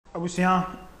Abusia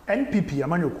NPP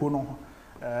amanyoko no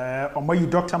omayi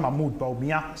Dr. Mahmoud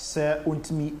Bawumia se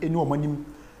ontimi eni omanim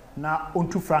na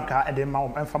ontu franka ede ma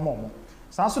emfa ma omo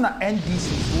sanso na NDC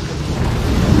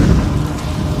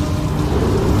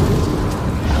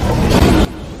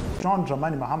John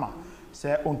Dramani Mahama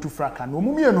se ontu franka no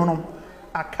mumie no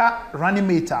aka running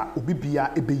mate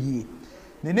obibia ebeye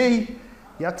nenei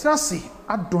yatrase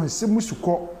adonse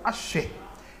musuko ahwe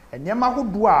enyema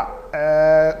hodo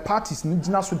a parties ni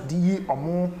gina so di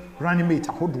omo running mate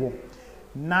ahodo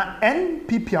na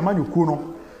NPP amanyoko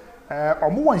no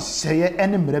omo won hyeye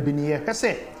ene mra bi ne ye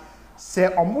hwese se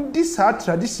omo di sa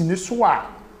tradition so a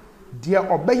de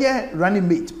obeye running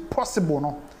mate possible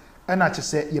no na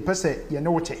chese ye pese ye ne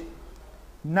wote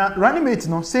na running mate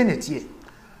no say netie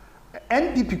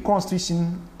NPP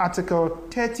constitution article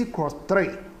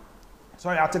 30/3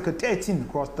 sorry article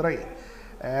 13/3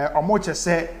 omo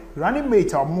chese running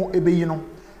mate omo ebeyi no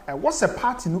what's a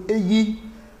party no eyi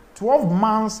 12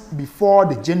 months before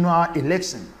the general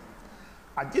election.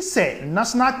 I just say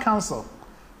National Council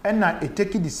and a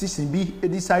take decision be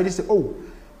decided say oh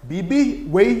BB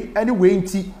way anyway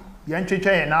nti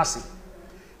yanchecha yenasi.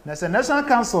 Na say National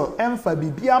Council emfa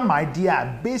bibia my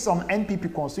dear based on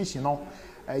NPP constitution no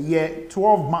year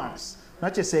 12 months. Na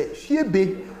che say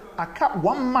hwebe aka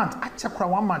 1 month achakra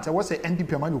 1 month I was say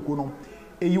NPP amanyoko no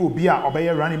eyi obi a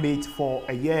obeye running mate for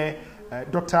a year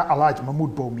Dr.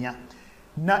 Mahmoud Bawumia.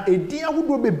 Na edin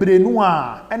ahodo bebre no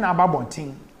a na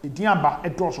ababonten edin aba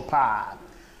edoso pa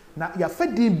na ya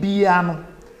fadi bia no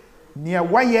ne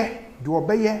waye de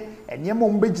obeye enye mo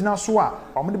mbegina so a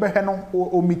omde behwe no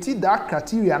omiti da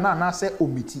criteria na se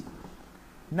omiti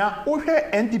na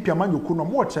ohwe NPP amanyoko no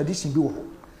mo tradition bi wo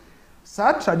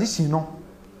sa tradition no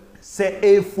se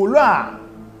e follow a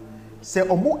se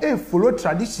omo e follow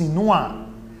tradition no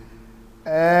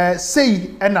a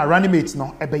say na running mate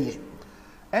no ebeye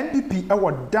NPP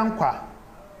ewo dankwa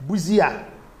buzia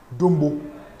dombo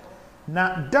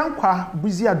na dankwa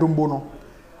buzia dombo no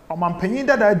omampanyin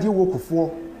dada die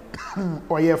wokufo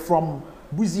oye from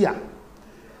buzia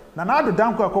na ado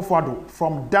dankwa akofo ado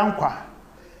from dankwa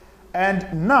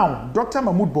and now Dr.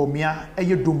 Mahmoud Bawumia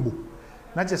eye dombo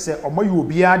na che se omoyi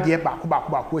obia de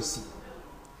baako asi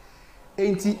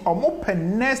enti omo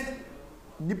pen next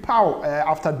nipa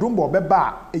after dombo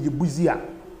beba eye buzia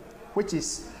which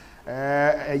is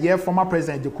a year former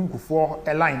president Kunkufo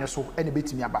airline so any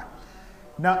betimi aba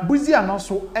na buzia no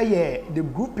so the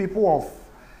group people of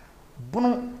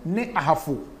Bono ne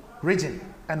Ahafo region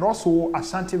and also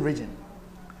Ashanti region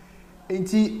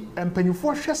enti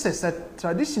empanifo hwese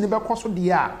tradition be koso de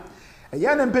a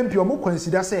na mpempi o mo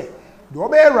consider say the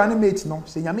obey running mate no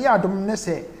se nyame ya adom ne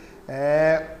se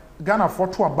Ghana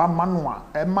photo aba mano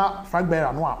a ema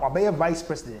fragbera no a obey vice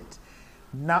president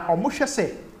na o mo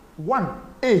hwese one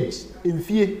age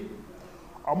mfie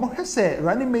omo hwese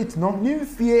running mate no ni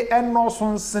mfie eno so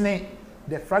nsene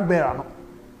the flag bearer no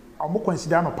omo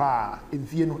consider no pa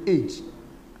mfie no age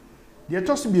de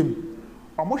to so biem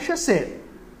omo hwese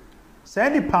say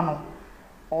ni pa no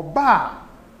oba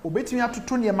obetimi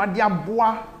atoto ne ma de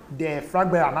aboa the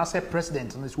flag bearer na say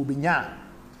president no so obenya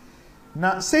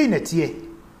na say na tie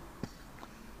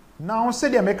now say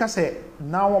de make say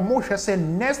now omo hwese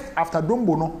next after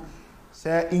dombo no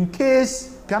say in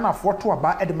case Ghana photo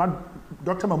aba edema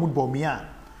Dr. Mahmoud Bawumia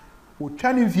o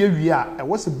twani vie wi a e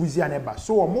was buzia na eba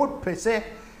so o mo pese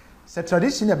say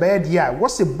tradition e be dia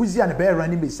was buzia na be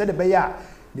running be said be ya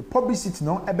the publicity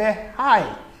no e be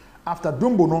high after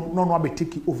dombo no be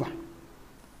take over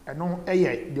eno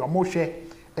eye the o mo hwe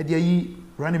e de yi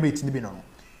running mate ni bi no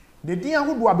the dia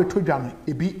hodo abetodwa no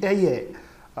ebi eye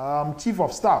chief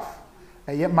of staff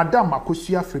eye madam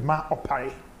Akosua Frima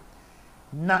Opare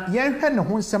na yenhwe ne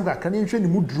ho nsem ka kan yenhwe ne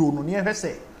mu duro no ne yenhwe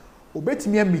se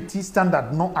obetimi amiti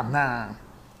standard no ana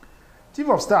chief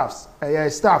of staffs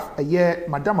staff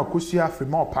madam Akosua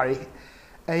Frima Opare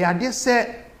ade se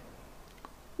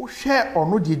wo hwe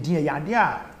ono de din ade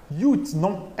a youth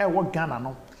no wo Ghana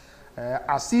no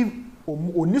as if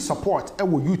oni support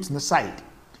wo youth no side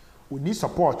oni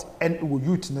support and wo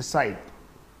youth no side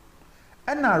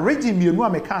na regime mienu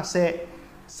ameka se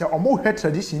omo hwe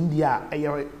tradition dia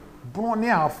Bono ne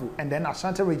Ahafo and then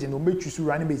Ashanti region will make you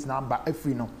running base number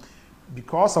every no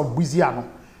because of buzia no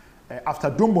after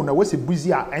dombo na was a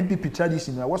buzia NPP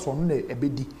tradition na was one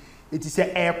ebedi it is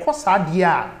a kosa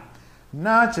dia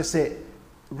na che say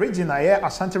region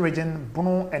Ashanti region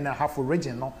Bono and Ahafo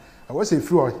region no I was a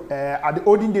few at the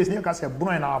olden days near say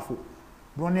Bono and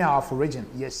Ahafo region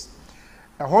yes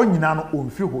a whole nyina no on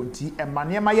fi ho nti e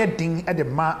manema ye din e de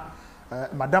ma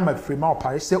Madam Frima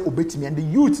Opare say obetimi and the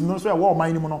youth no so e wo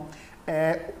man ni mu no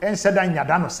ensedan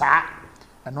nyada no saa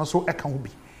and also e kan ho bi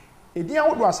Edia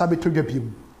wodo asabe todwa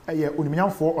biem eye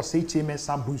onimnyamfo osei chairman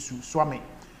Sambunsu Swame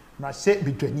na se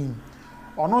bidwanin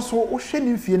ono so wo hwe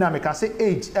ni mfie na meka se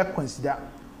age e consider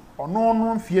ono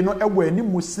no mfie no ewo ani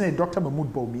musene Dr.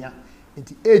 Mahmood Bawumia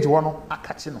nti age wo no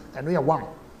akache no eno ye one.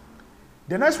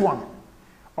 The next one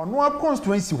ono a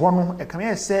constituency ho no e kan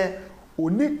ye se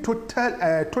oni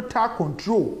total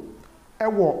control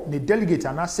ewo ne delegate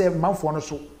ana se manfo no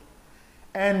so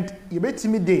and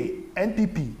yebetimi de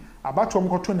NPP abatom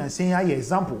koto na sen ya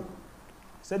example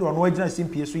said ono agina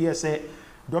simpie so ye se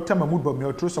Dr. Mahmood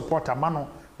Bawumia true supporter mano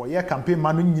or ye campaign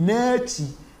mano nyina chi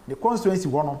the constituency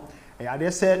ho no e they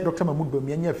said Dr. Mahmood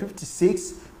Bawumia nya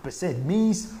 56%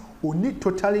 means only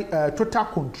total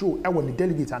control e won the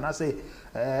delegate and say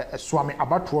swame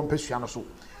abatom pesua no so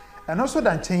and also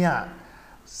dan chen ya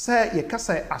say ye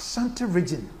kasa Ashanti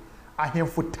region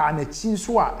ahemfo ta na chi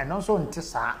so a and also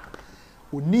ntesa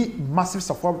we need massive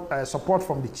support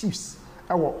from the chiefs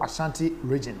our Ashanti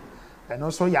region and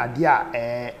also yadia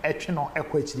etwe no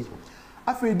ekwachiri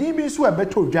afedi bi so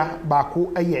ebeto dwa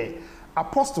baako eye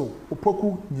apostle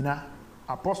opoku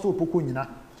nyina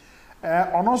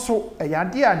ono so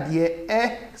yadia de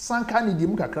sanka ne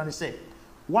dim kakra ne say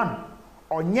one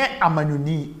onye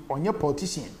amanyoni onye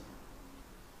politician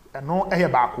eno eye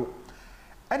baako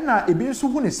na ebi so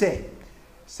hu ne say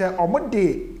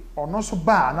omode ono so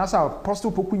ba na sa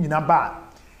apostle poku nyina ba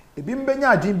ebi mbenya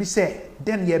adwen bi se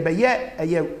then ye be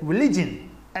ye religion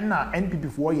na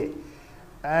NPP for ye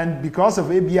and because of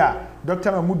ebia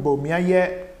Dr. Mahmood Bawumia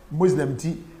ye Muslim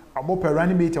ti amo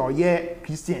Thebramediatv or ye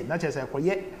Christian na chese ko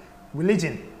ye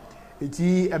religion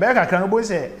eti ebe kakra no bo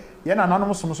se ye na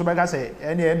nanom so be ga se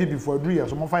ene NPP for dru ye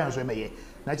so mo fa yan so meye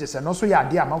na chese no so ye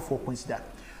ade amanfo consider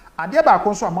ade ba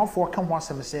ko so amanfo ka ho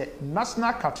asem se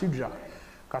National Cathedral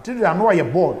no ye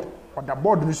board or the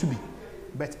board no so bi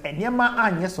but enyema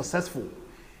anye successful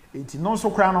enti no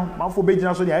so kra no manfo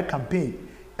begina so dey campaign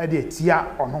e dey tia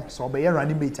ono so be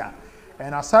running mate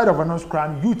and aside of no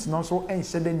kra youth no so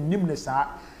ense den nimne sa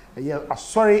ye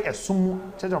asori esum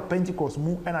Church of Pentecost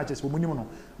mu and just mu nim no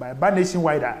by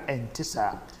nationwide and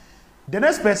tisa. The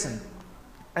next person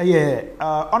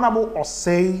honorable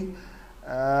Osei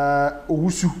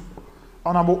Owusu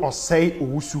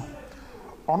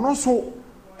ono so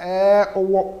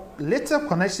little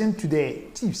connection to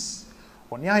the chiefs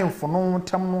on ya for no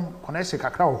tam no connection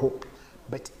kakra ho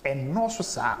but no so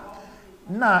sa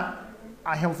na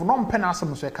ahemfo no mpena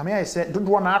asem so kame ya say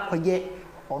dodo na akoye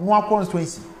ono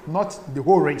constituency not the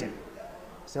whole region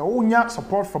so unya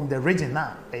support from the region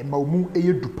na mawmu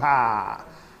eyedu pa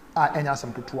enya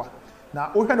asem ketua na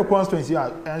o hwe no constituency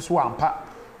enso ampa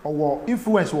owo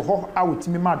influence wo ho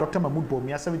awotimi ma Dr. Mahmood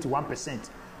Bawumia 71%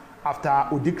 after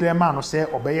o declare man no say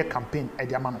obeye campaign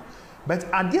ediama no but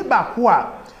ade ba ko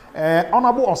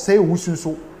honorable Osei Owusu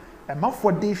so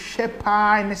mafo de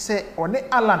shepa ne say one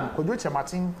Alan Kodwo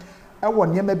Chematin wo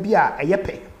niam bi a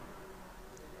eyepe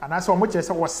ana say omo kire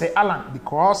say wo say Alan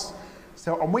because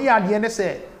say omo ya ade ne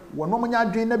say wono omo nya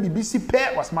adwen na BBC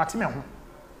pe was matime ho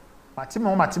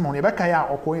ne be kan ya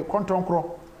okoy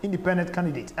kontronkro independent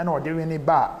candidate and or de we ne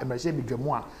ba emerse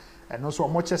bidwamu a eno so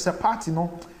omo kire say party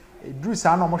no edru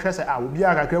sa na omo hwe say obi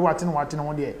a kakra wate no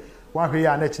ho de wa hwe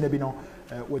ya na kine bi no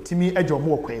watimi agye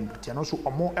omo okwam tie no so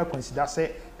omo consider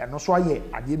say eno so aye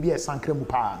ade bi e sankra mu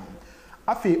pa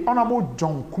afi honorable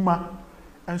John Kuma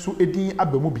enso edin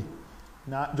abamu bi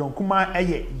na John Kuma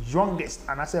eye youngest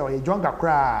and I say oye younger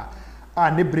kra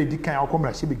ne bredi kan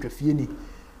akomra hye bedwafie ni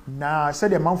na say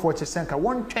the man for chesenka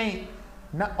one train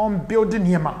na on building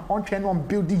niema on train on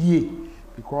build ye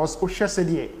because o hye se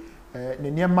de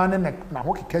ne niema ne na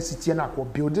ho kekasiti na ko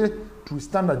build to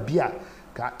standard bia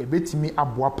ka ebetimi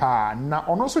aboa pa na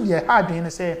ono so de adwen ne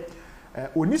say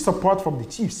oni support from the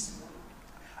chiefs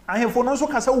ahemfo no so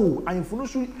kasa wo ahemfo no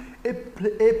so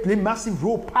play massive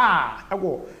role pa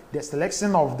the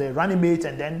selection of the running mate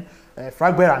and then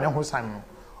Fragbear and ho Simon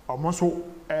almost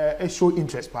show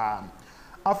interest pa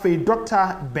after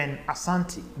Dr. Ben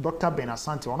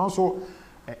Asante ono so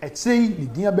say the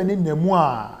dia ben namu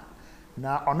a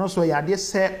na ono so yade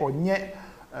say onye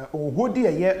ohodi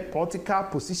eye political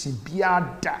position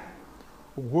biada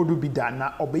ohodo bi da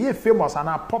na obeye famous and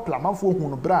popular manfo hu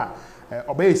no bra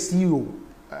obeye CEO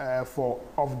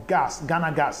of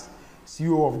Ghana Gas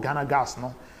CEO of Ghana Gas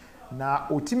no na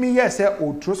otimi ye say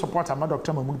o true support ama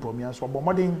Dr. Mahmood Bawumia so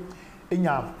bomodin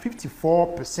enya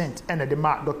 54% ene de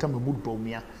ma Dr. Mahmood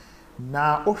Bawumia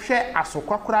na ohwe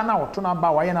asokwakora na oto na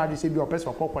ba waye na ade se bi opese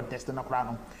contest na kora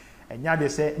no enya de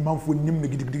se manfo nim no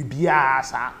gidigidi bia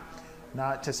sa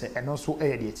na chese eno so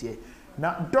eye de tie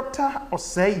na Dr.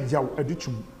 Osei Yaw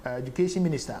Aduchum education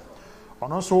minister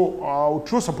ono so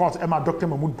true support Emma Dr.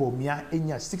 Mahmoud Bawumia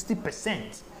enya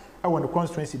 60% ɛwɔ the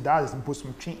constituency that is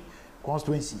Bosomtwe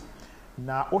constituency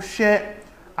na o share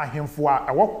ahemfo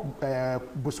a ɛwɔ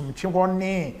Bosomtwe hɔ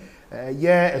ne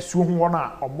ye esuo ho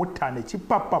na omota na chi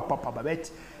papa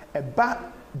babet eba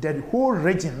the whole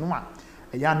region no a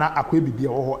ya na akwa bibia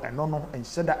ho eno no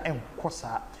enhyeda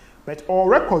enkosa but all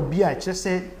record bi a che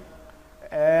say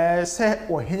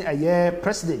ohen aye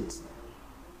president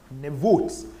ne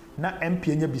vote na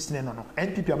MP nya business no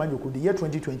NPP amanyoko the year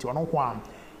 2020 ono ho am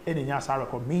enya asa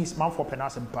record means man for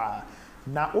penasem pa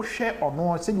na o hwe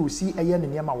ono se you see aye ne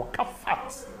niam a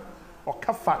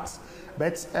waka fat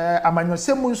but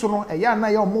amanyosem nso no eya na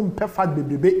ye omo mpe fat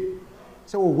bebrebe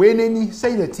se o we nani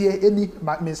say the tie eni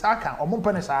mesaka omo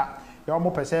mpe ne sa ye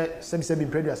omo pese sem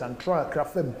previous and trial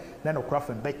crafem na no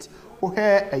crafem but o he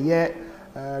eye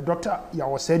doctor ya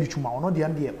was said to ma ono de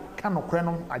ande kan no kre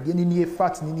no ade ni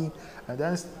fat ni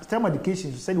then stem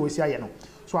education said we see aye no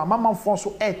so amama fon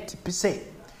so 8%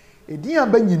 edin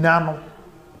aba nyina no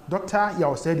doctor ya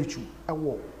was said to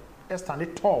ewo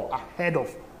stand tall ahead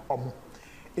of omo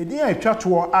edin a etwa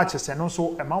to a chese no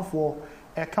so emanfo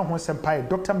e ka ho sempai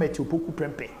Dr. Matthew Poku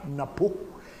Prempe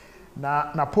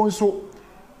napo nso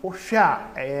o hwe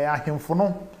a ahemfo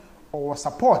no or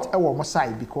support e wo mo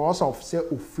side because of say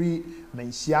o free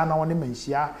menhia na woni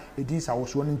menhia edin sa wo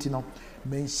so no ntino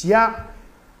menhia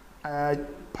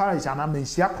paris ana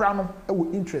menhia kra no e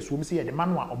wo interest wo me say ye de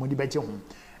manu a omodi beje ho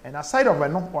and aside of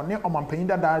no one omampanyin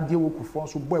dada de wo kufo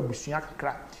so bo abusua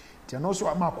kakra ti no so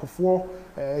ama akofo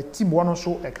team wo no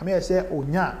so e kama say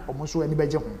onya omo so ani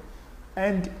beje ho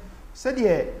and said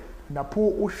ye napo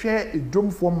o hwe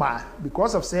edwomfo ma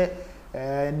because of say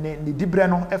ne dibre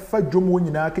no efa dwom wo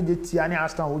nyina keje tia ne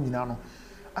astan wo nyina no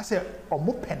ase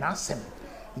omo penasem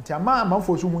nti ama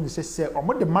amanfo so hu ni se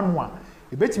omo de manu a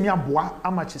ebetimi aboa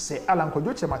ama che se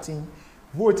alankodwo chematin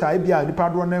vote a bia nipa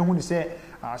do na hu ni se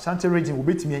Ashanti region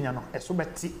obetimi anya no eso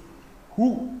beti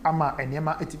hu ama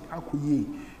enema eti akoye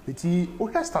eti o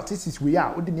hwe statistics we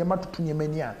a o de enema tutu enema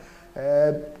ni a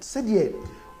said ye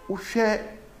o hwe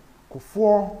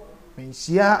kofo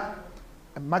menhia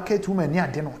market woman ni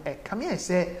ade no come here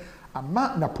say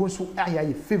ama na ponso aya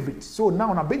ye favorite so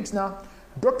now na bentina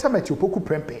Dr. Matthew Poku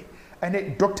Prempe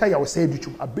and Dr. ya say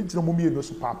duchu a bentina mo no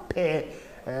so pa pair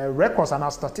records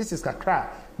and statistics kakra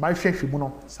my hwehwe mu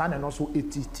no sa na no so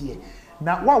etitie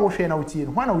na wa wo hwe na wotie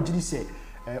no na wogidi say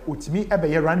otimi ebe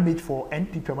ye run mate for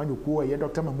NPP amanyoko ye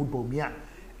Dr. Mahmoud Bawumia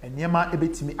enema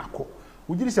ebetimi akọ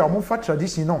wogidi say omonfa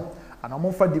tradition no and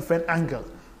omonfa different angle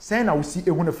say na wo si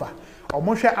ehunefa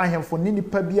omo hwe ahemfo ni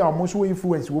nipa bia omo so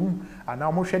influence wom ana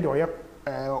omo hwe de oye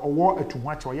owo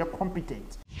atuhu ache oye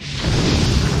competent